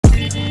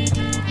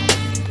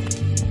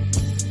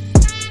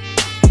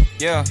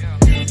Yeah.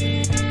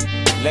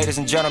 Ladies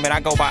and gentlemen, I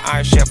go by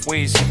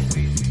Ironchefweez,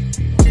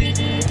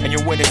 and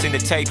you're witnessing the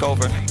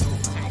takeover.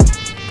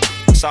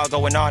 It's all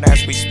going on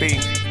as we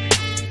speak.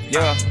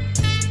 Yeah,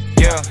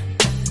 yeah.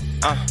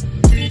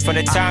 From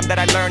the time that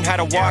I learned how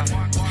to walk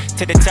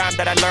to the time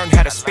that I learned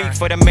how to speak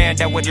for the man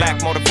that would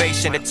lack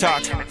motivation to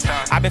talk.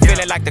 I've been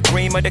feeling like the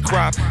cream of the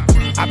crop.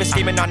 I've been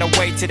scheming on the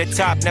way to the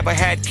top. Never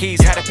had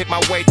keys, had to pick my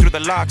way through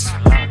the locks.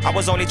 I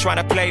was only trying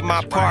to play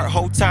my part.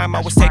 Whole time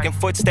I was taking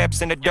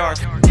footsteps in the dark.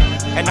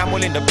 And I'm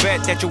willing to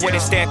bet that you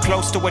wouldn't stand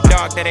close to a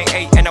dog that ain't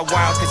ate in a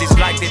while, cause he's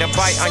likely to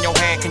bite on your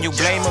hand. Can you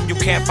blame him? You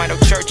can't find no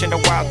church in the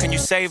wild. Can you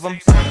save him?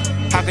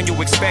 How can you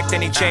expect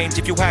any change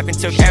if you haven't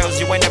took L's?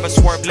 You ain't never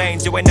swerved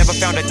lanes, you ain't never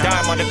found a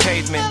dime on the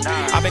pavement.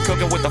 I've been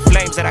cooking with the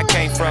flames that I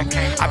came from.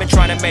 I've been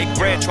trying to make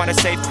bread, trying to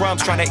save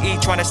crumbs, trying to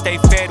eat, trying to stay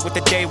fed with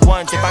the day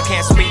ones. If I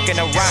can't speak in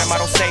a rhyme, I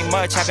don't say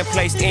much. Haven't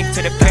placed ink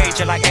to the page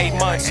in like 8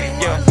 months.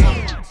 Yeah.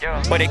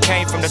 But it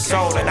came from the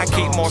soul, and I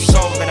keep more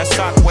soul than a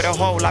sock with a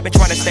hole. I've been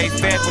trying to stay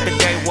fed with the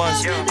day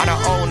ones. On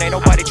our own, ain't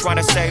nobody trying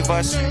to save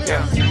us.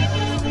 Yeah.